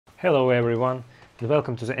Hello everyone and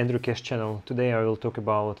welcome to the Andrew Cash channel. Today I will talk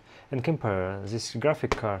about and compare this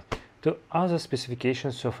graphic card to other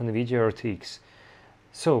specifications of Nvidia RTX.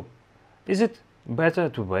 So, is it better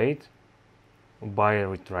to wait or buy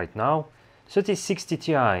it right now? 3060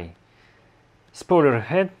 Ti. Spoiler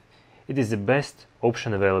ahead, it is the best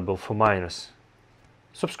option available for miners.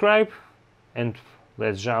 Subscribe and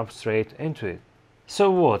let's jump straight into it.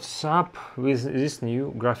 So what's up with this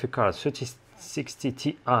new graphic card 3060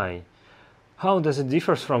 Ti? How does it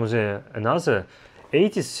differ from the another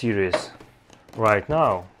 80s series right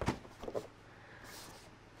now?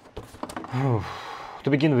 To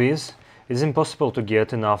begin with, it's impossible to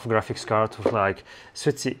get enough graphics card of like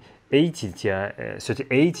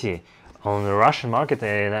 3080 on the Russian market,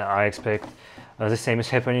 and I expect the same is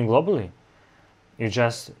happening globally. You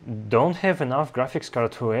just don't have enough graphics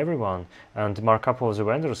card for everyone, and the markup of the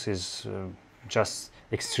vendors is just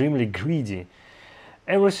extremely greedy.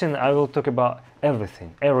 Everything I will talk about,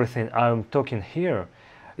 everything I'm talking here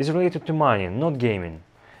is related to mining, not gaming,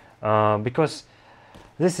 because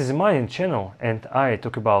this is a mining channel and I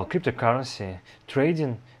talk about cryptocurrency,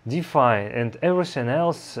 trading, DeFi and everything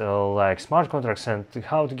else like smart contracts and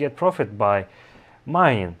how to get profit by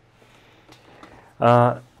mining.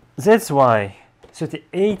 That's why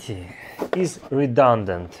 3080 is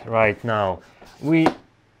redundant right now. We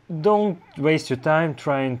don't waste your time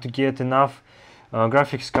trying to get enough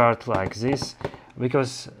graphics card like this,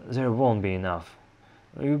 because there won't be enough.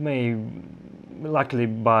 You may luckily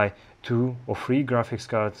buy 2 or 3 graphics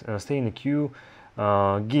cards, stay in the queue,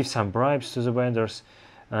 give some bribes to the vendors,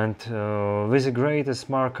 and with the greatest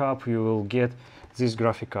markup you will get this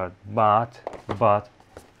graphic card. But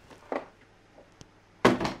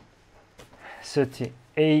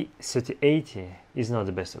 3080 is not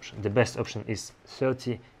the best option. The best option is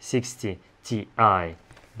 3060 Ti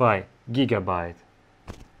by Gigabyte.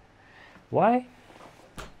 Why?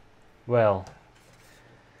 Well,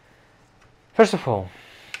 first of all,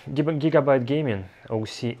 Gigabyte Gaming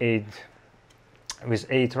OC8 with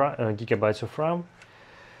 8 gigabytes of RAM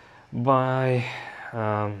by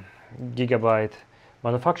Gigabyte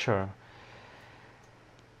manufacturer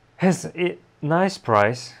has a nice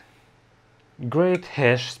price, great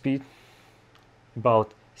hash speed,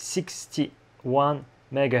 about 61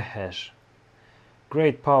 mega hash,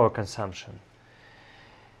 great power consumption.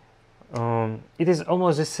 It is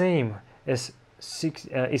almost the same as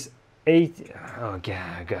 8. Oh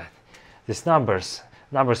god, these numbers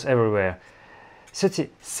everywhere.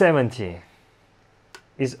 3070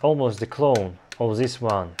 is almost the clone of this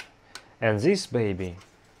one, and this baby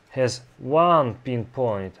has 1 pin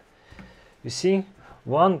point. You see,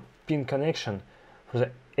 1 pin connection for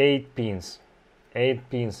the 8 pins. 8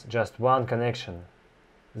 pins, just 1 connection.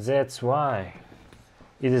 That's why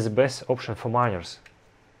it is the best option for miners.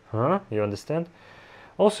 Huh? You understand?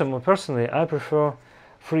 Also, personally, I prefer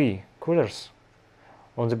 3 coolers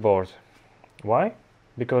on the board. Why?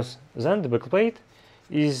 Because then the backplate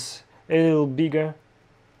is a little bigger.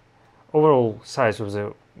 Overall size of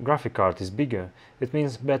the graphic card is bigger. It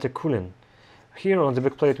means better cooling. Here on the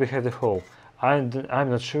backplate we have the hole. I'm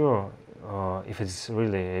not sure if it's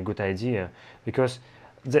really a good idea, because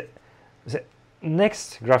the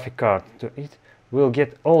next graphic card to it will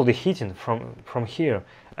get all the heating from here,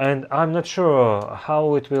 and I'm not sure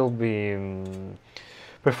how it will be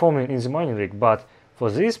performing in the mining rig. But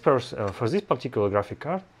for this particular graphic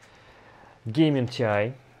card, Gaming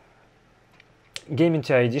Ti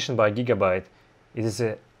edition by Gigabyte, it is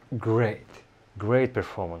a great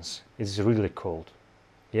performance. It's really cold.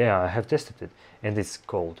 Yeah, I have tested it and it's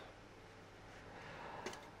cold.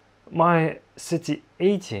 My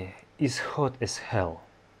 3080 is hot as hell.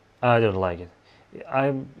 I don't like it.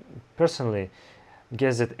 I personally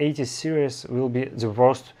guess that 80 series will be the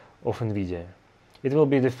worst of Nvidia. It will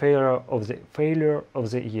be the failure of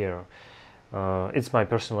the year. It's my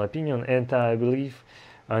personal opinion, and I believe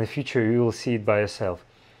in the future you will see it by yourself.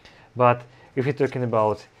 But if you're talking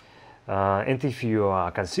about and if you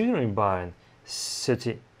are considering buying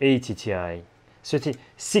 3080 Ti,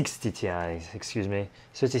 3060 Ti, excuse me,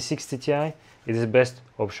 3060 Ti, it is the best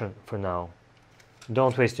option for now.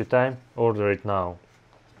 Don't waste your time, order it now.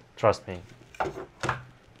 Trust me.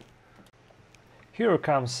 Here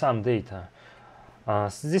comes some data.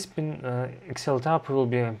 This Excel tab will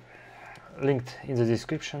be linked in the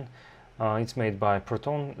description. It's made by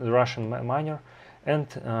Proton, the Russian miner, and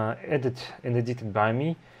edited by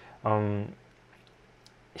me.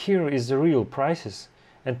 Here is the real prices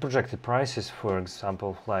and projected prices, for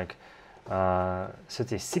example, like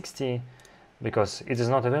 3060, because it is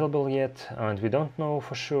not available yet and we don't know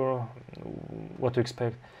for sure what to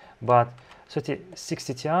expect. but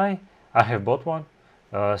 3060 Ti, I have bought one.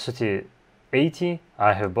 3080,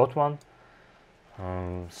 I have bought one.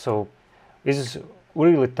 So it is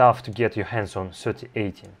really tough to get your hands on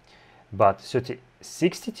 3080. But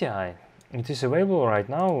 3060 Ti, it is available right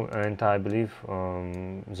now, and I believe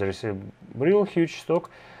there is a real huge stock,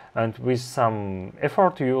 and with some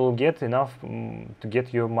effort you will get enough to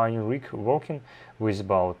get your mining rig working with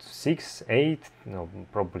about 6, 8, no,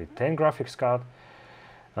 probably 10 graphics card.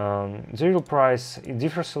 The real price, it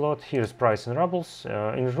differs a lot. Here's price in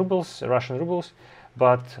rubles, Russian rubles,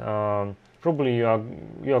 but probably you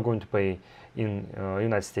are going to pay in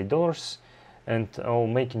United States dollars, and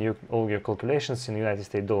making all your calculations in United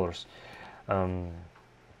States dollars.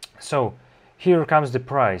 So here comes the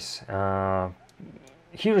price.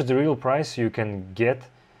 Here's the real price you can get,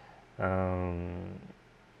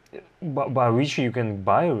 by which you can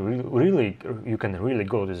buy you can really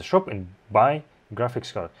go to the shop and buy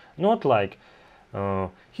graphics card. Not like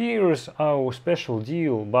here's our special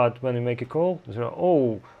deal, but when you make a call,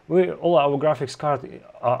 all our graphics cards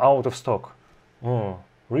are out of stock. Oh,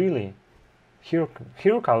 really? Here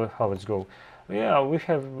how it's go. Yeah, we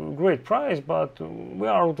have great price, but we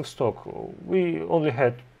are out of stock. We only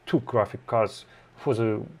had 2 graphic cards for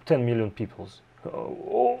the 10 million people.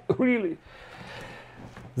 Oh, really?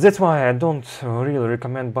 That's why I don't really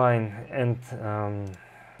recommend buying and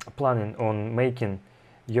planning on making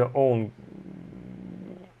your own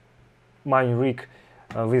mining rig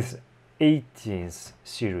with 80s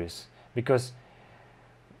series, because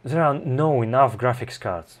there are no enough graphics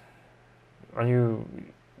cards, and you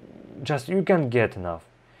can't get enough.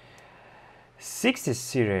 60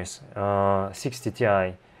 series 60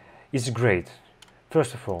 Ti is great.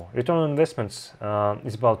 First of all, return on investments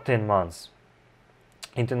is about 10 months.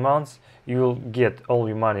 In 10 months you will get all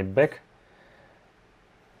your money back,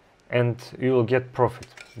 and you will get profit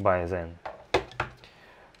by then.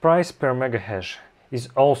 Price per mega hash is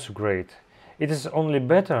also great. It is only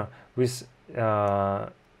better with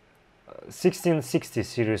 1660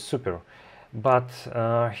 series Super. But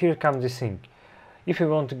here comes the thing. If you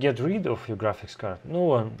want to get rid of your graphics card, no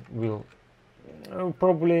one will.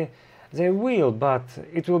 Probably they will, but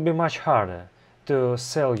it will be much harder to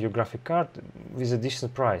sell your graphic card with a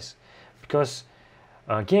decent price, because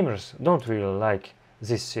gamers don't really like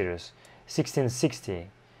this series 1660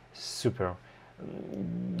 Super.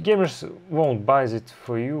 Gamers won't buy it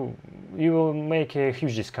for you. You will make a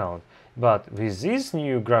huge discount. But with this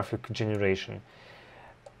new graphic generation,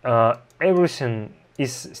 everything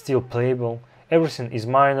is still playable, everything is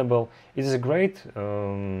mineable. It is great.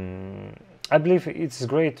 I believe it's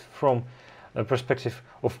great from a perspective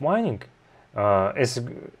of mining, as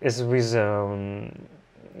with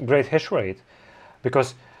great hash rate,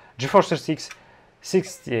 because Geforce RTX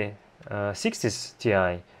 60s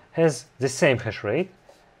Ti has the same hash rate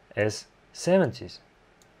as 70s.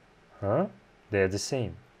 Huh? They're the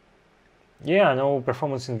same. Yeah, I know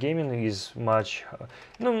performance in gaming is much,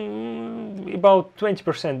 about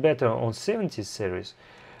 20% better on 70s series,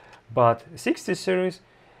 but 60s series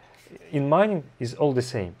in mining is all the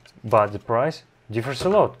same, but the price differs a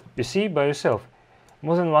lot. You see by yourself,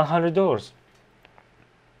 more than $100.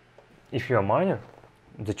 If you are a miner,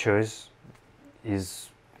 the choice is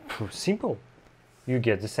simple. You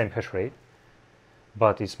get the same hash rate,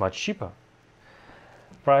 but it's much cheaper.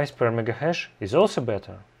 Price per mega hash is also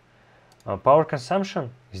better. Power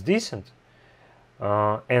consumption is decent,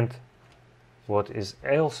 and what is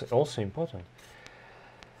also important,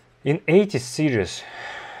 in 80 series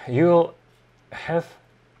you'll have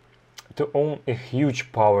to own a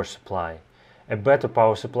huge power supply, a better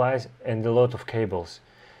power supply, and a lot of cables.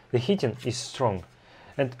 The heating is strong,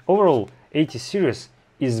 and overall 80 series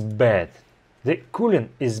is bad. The cooling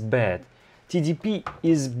is bad. TDP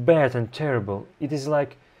is bad and terrible. It is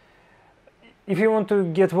like, if you want to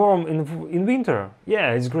get warm in winter,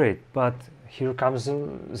 yeah, it's great, but here comes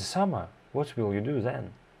the summer. What will you do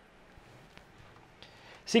then?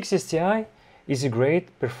 60s Ti is a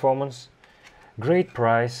great performance, great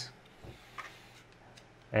price,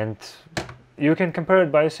 and you can compare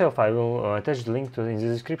it by yourself. I will attach the link in the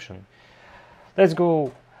description. Let's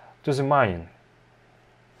go to the mining.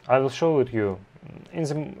 I will show it you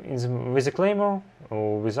with a claimer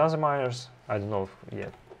or with other miners. I don't know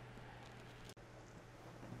yet.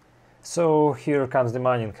 So here comes the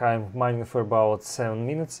mining. I'm mining for about 7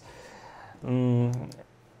 minutes.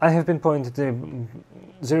 I have pinpointed the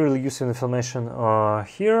really useful information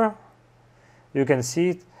here. You can see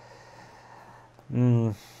it.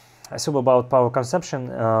 I saw about power consumption,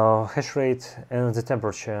 hash rate, and the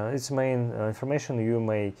temperature. It's main information you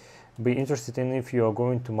may be interested in if you are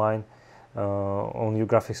going to mine on your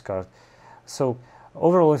graphics card. So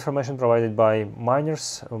overall information provided by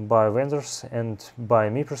miners, by vendors, and by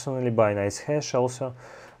me personally, by NiceHash also.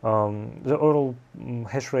 The overall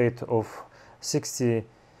hash rate of 60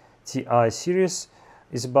 Ti series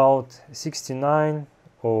is about 69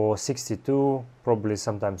 or 62, probably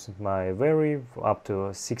sometimes it might vary up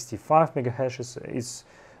to 65 megahashes. It's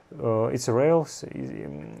a rails.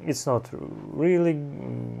 It's not really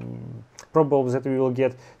probable that we will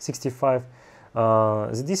get 65.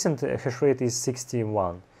 The decent hash rate is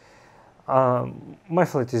 61. My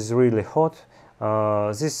flat is really hot.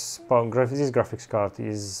 This graphics card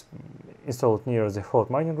is installed near the hot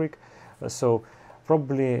mining rig, so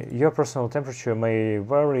probably your personal temperature may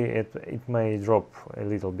vary. It may drop a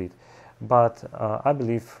little bit, but I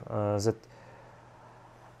believe that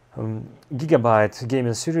Gigabyte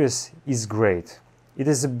gaming series is great. It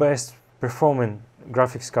is the best performing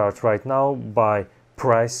graphics card right now by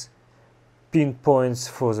price. Pinpoints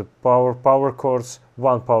for the power cords,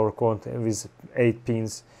 one power cord with 8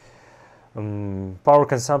 pins. Power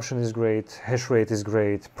consumption is great, hash rate is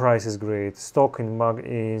great, price is great, stock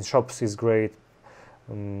in shops is great.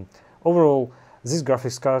 Overall, this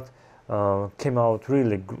graphics card came out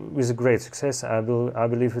really with a great success. I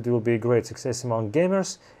believe it will be a great success among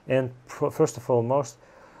gamers and first of all most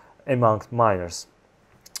among miners.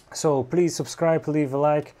 So please subscribe, leave a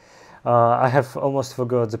like. I have almost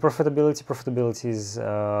forgot the profitability. Profitability is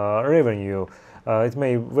revenue. It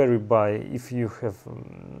may vary by if you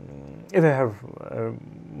have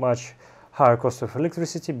much higher cost of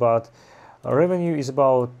electricity, but revenue is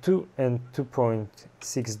about $2 and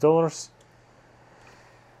 $2.6.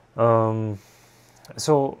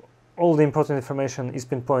 So all the important information is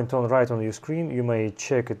pinpointed right on your screen. You may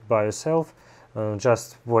check it by yourself.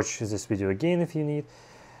 Just watch this video again if you need.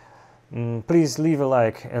 Please leave a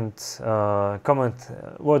like and comment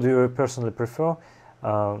what do you personally prefer.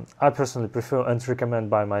 I personally prefer and recommend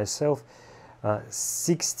by myself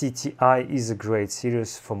 60 Ti is a great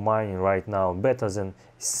series for mining right now, better than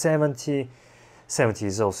 70. 70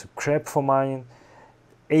 is also crap for mining.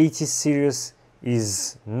 80 series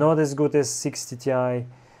is not as good as 60 Ti.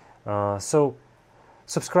 So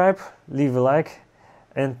subscribe, leave a like,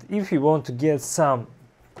 and if you want to get some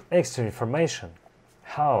extra information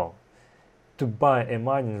how to buy a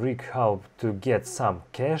mining rig, how to get some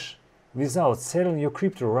cash without selling your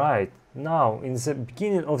crypto right now in the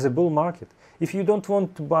beginning of the bull market. If you don't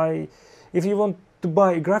want to buy, if you want to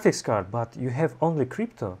buy a graphics card but you have only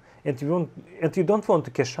crypto and you don't want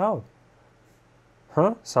to cash out,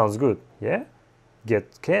 sounds good, yeah?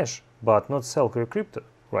 Get cash but not sell your crypto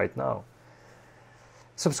right now.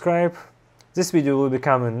 Subscribe. This video will be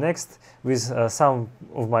coming next with some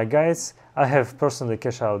of my guides. I have personally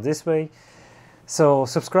cash out this way. So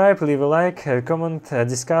subscribe, leave a like, comment,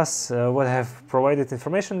 discuss what I have provided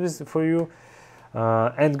information with for you,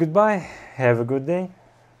 and goodbye. Have a good day.